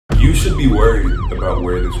should be worried about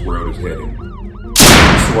where this world is heading.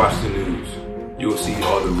 Just watch the news. You'll see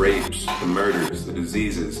all the rapes, the murders, the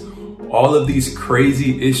diseases, all of these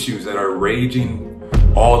crazy issues that are raging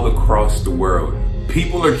all across the world.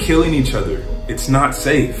 People are killing each other. It's not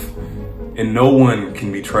safe, and no one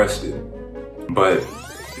can be trusted. But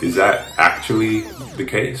is that actually the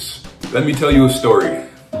case? Let me tell you a story.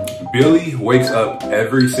 Billy wakes up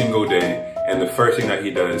every single day, and the first thing that he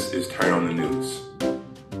does is turn on the news.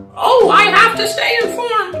 Oh, I have to stay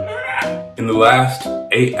informed. In the last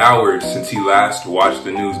 8 hours since he last watched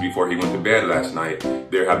the news before he went to bed last night,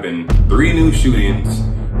 there have been 3 new shootings,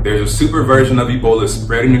 there's a super version of Ebola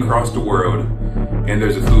spreading across the world, and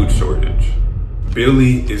there's a food shortage.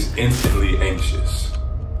 Billy is instantly anxious.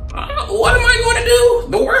 What am I going to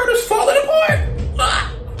do? The world is falling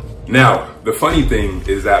apart. Now, the funny thing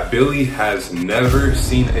is that Billy has never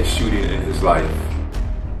seen a shooting in his life.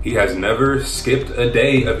 He has never skipped a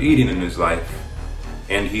day of eating in his life,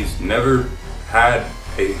 and he's never had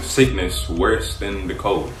a sickness worse than the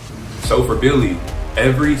cold. So for Billy,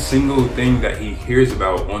 every single thing that he hears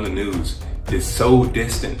about on the news is so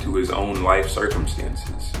distant to his own life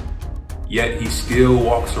circumstances. Yet he still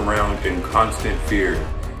walks around in constant fear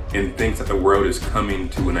and thinks that the world is coming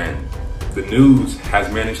to an end. The news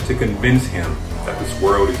has managed to convince him that this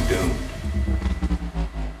world is doomed.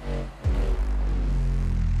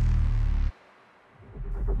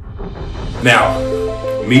 Now,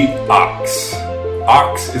 meet Ox.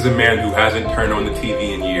 Ox is a man who hasn't turned on the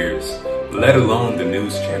TV in years, let alone the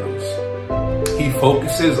news channels. He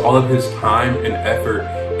focuses all of his time and effort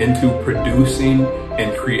into producing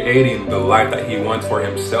and creating the life that he wants for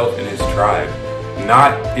himself and his tribe,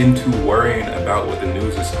 not into worrying about what the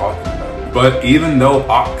news is talking about. But even though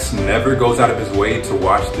Ox never goes out of his way to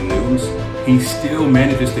watch the news, he still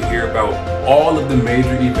manages to hear about all of the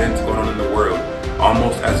major events going on in the world,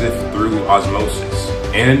 almost as if through osmosis.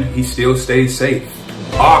 And he still stays safe.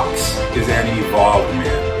 Ox is an evolved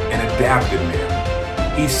man, an adapted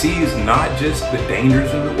man. He sees not just the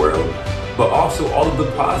dangers in the world, but also all of the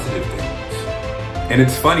positive things. And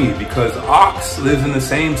it's funny because Ox lives in the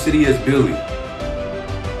same city as Billy.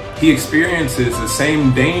 He experiences the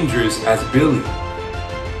same dangers as Billy,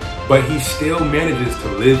 but he still manages to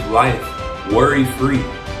live life worry-free.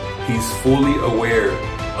 He's fully aware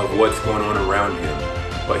of what's going on around him,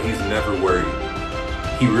 but he's never worried.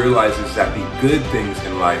 He realizes that the good things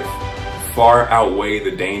in life far outweigh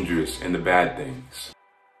the dangers and the bad things.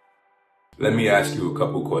 Let me ask you a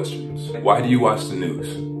couple questions. Why do you watch the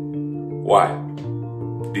news? Why?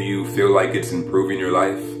 Do you feel like it's improving your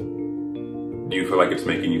life? Do you feel like it's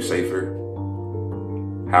making you safer?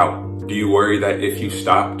 How? Do you worry that if you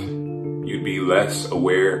stopped, you'd be less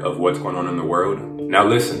aware of what's going on in the world? Now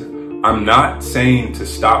listen, I'm not saying to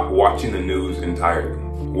stop watching the news entirely.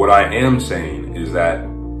 What I am saying is that,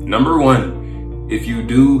 number one, if you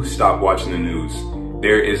do stop watching the news,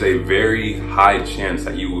 there is a very high chance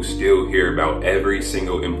that you will still hear about every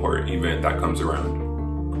single important event that comes around.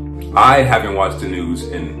 I haven't watched the news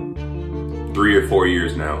in 3 or 4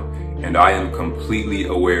 years now, and I am completely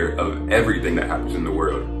aware of everything that happens in the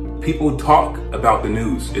world. People talk about the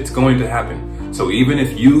news. It's going to happen. So even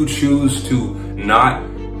if you choose to not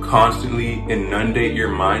constantly inundate your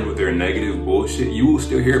mind with their negative bullshit, you will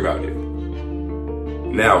still hear about it.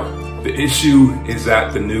 Now, the issue is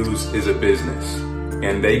that the news is a business,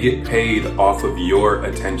 and they get paid off of your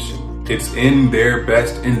attention. It's in their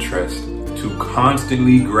best interest to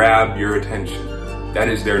constantly grab your attention. That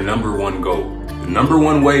is their number one goal. The number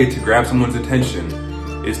one way to grab someone's attention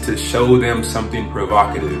is to show them something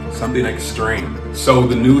provocative, something extreme. So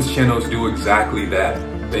the news channels do exactly that.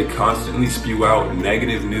 They constantly spew out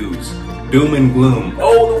negative news, doom and gloom.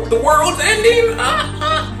 Oh, the world's ending.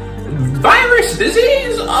 Virus,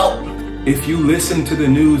 disease. Oh. If you listen to the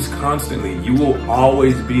news constantly, you will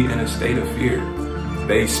always be in a state of fear.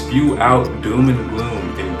 They spew out doom and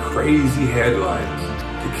gloom in crazy headlines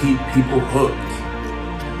to keep people hooked.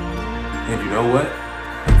 And you know what?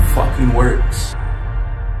 It fucking works.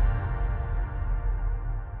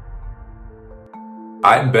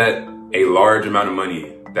 I bet a large amount of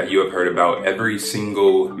money that you have heard about every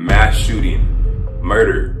single mass shooting,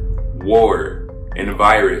 murder, war, and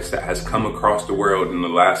virus that has come across the world in the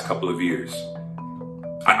last couple of years.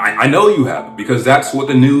 I know you have, because that's what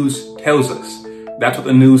the news tells us. That's what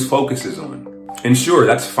the news focuses on. And sure,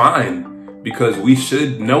 that's fine, because we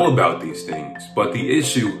should know about these things. But the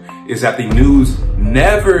issue is that the news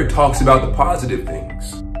never talks about the positive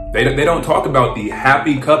things. They don't talk about the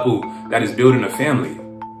happy couple that is building a family.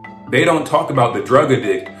 They don't talk about the drug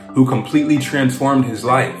addict who completely transformed his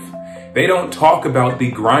life. They don't talk about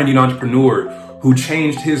the grinding entrepreneur who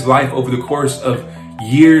changed his life over the course of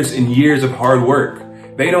years and years of hard work.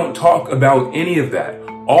 They don't talk about any of that.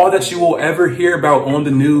 All that you will ever hear about on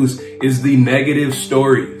the news is the negative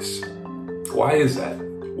stories. Why is that?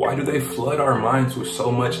 Why do they flood our minds with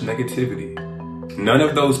so much negativity? None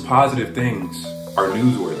of those positive things are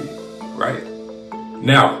newsworthy, right?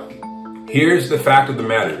 Now, here's the fact of the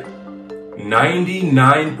matter.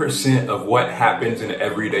 99% of what happens in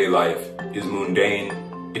everyday life is mundane,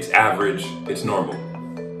 it's average, it's normal.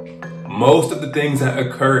 Most of the things that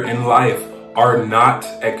occur in life are not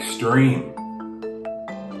extreme.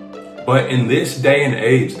 But in this day and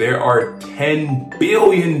age, there are 10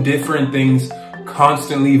 billion different things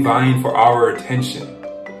constantly vying for our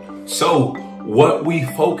attention. So what we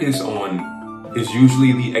focus on is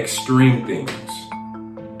usually the extreme things.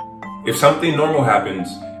 If something normal happens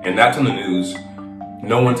and that's on the news,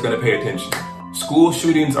 no one's gonna pay attention. School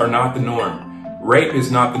shootings are not the norm. Rape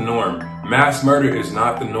is not the norm. Mass murder is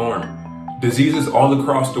not the norm. Diseases all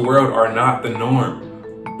across the world are not the norm.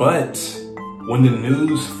 But when the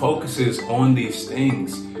news focuses on these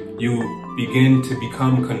things, you begin to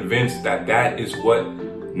become convinced that that is what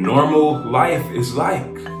normal life is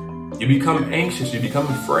like. You become anxious, you become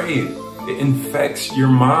afraid. It infects your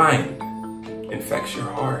mind, infects your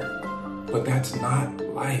heart. But that's not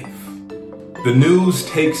life. The news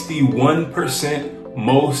takes the 1%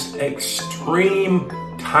 most extreme,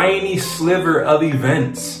 tiny sliver of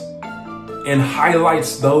events and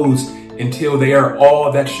highlights those until they are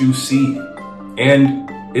all that you see. And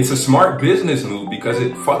it's a smart business move because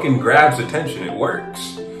it fucking grabs attention, it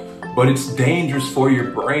works. But it's dangerous for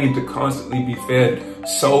your brain to constantly be fed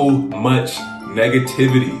so much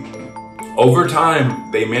negativity. Over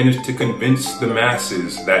time, they managed to convince the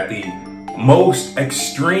masses that the most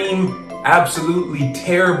extreme, absolutely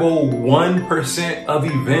terrible 1% of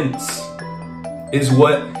events is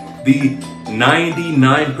what the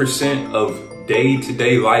 99% of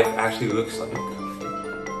day-to-day life actually looks like.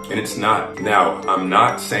 And it's not. Now, I'm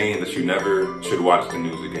not saying that you never should watch the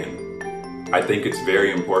news again. I think it's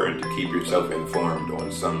very important to keep yourself informed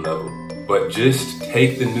on some level. But just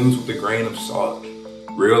take the news with a grain of salt.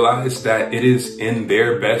 Realize that it is in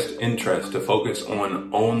their best interest to focus on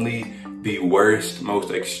only the worst,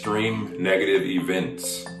 most extreme negative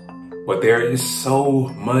events. But there is so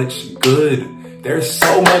much good. There's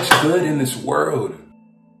so much good in this world.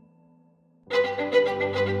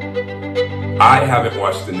 I haven't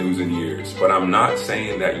watched the news in years, but I'm not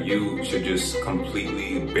saying that you should just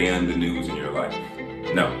completely ban the news in your life.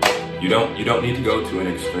 No, you don't need to go to an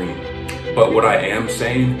extreme. But what I am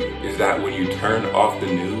saying is that when you turn off the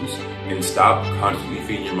news and stop constantly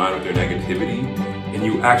feeding your mind with their negativity, and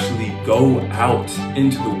you actually go out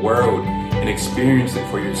into the world and experience it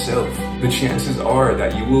for yourself, the chances are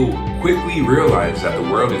that you will quickly realize that the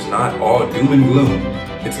world is not all doom and gloom.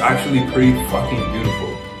 It's actually pretty fucking beautiful.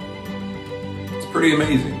 It's pretty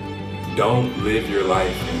amazing. Don't live your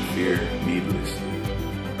life in fear needlessly.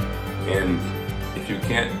 And if you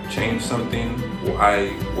can't change something,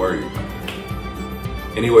 why worry about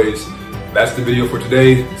it? Anyways, that's the video for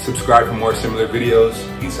today. Subscribe for more similar videos.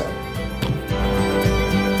 Peace out.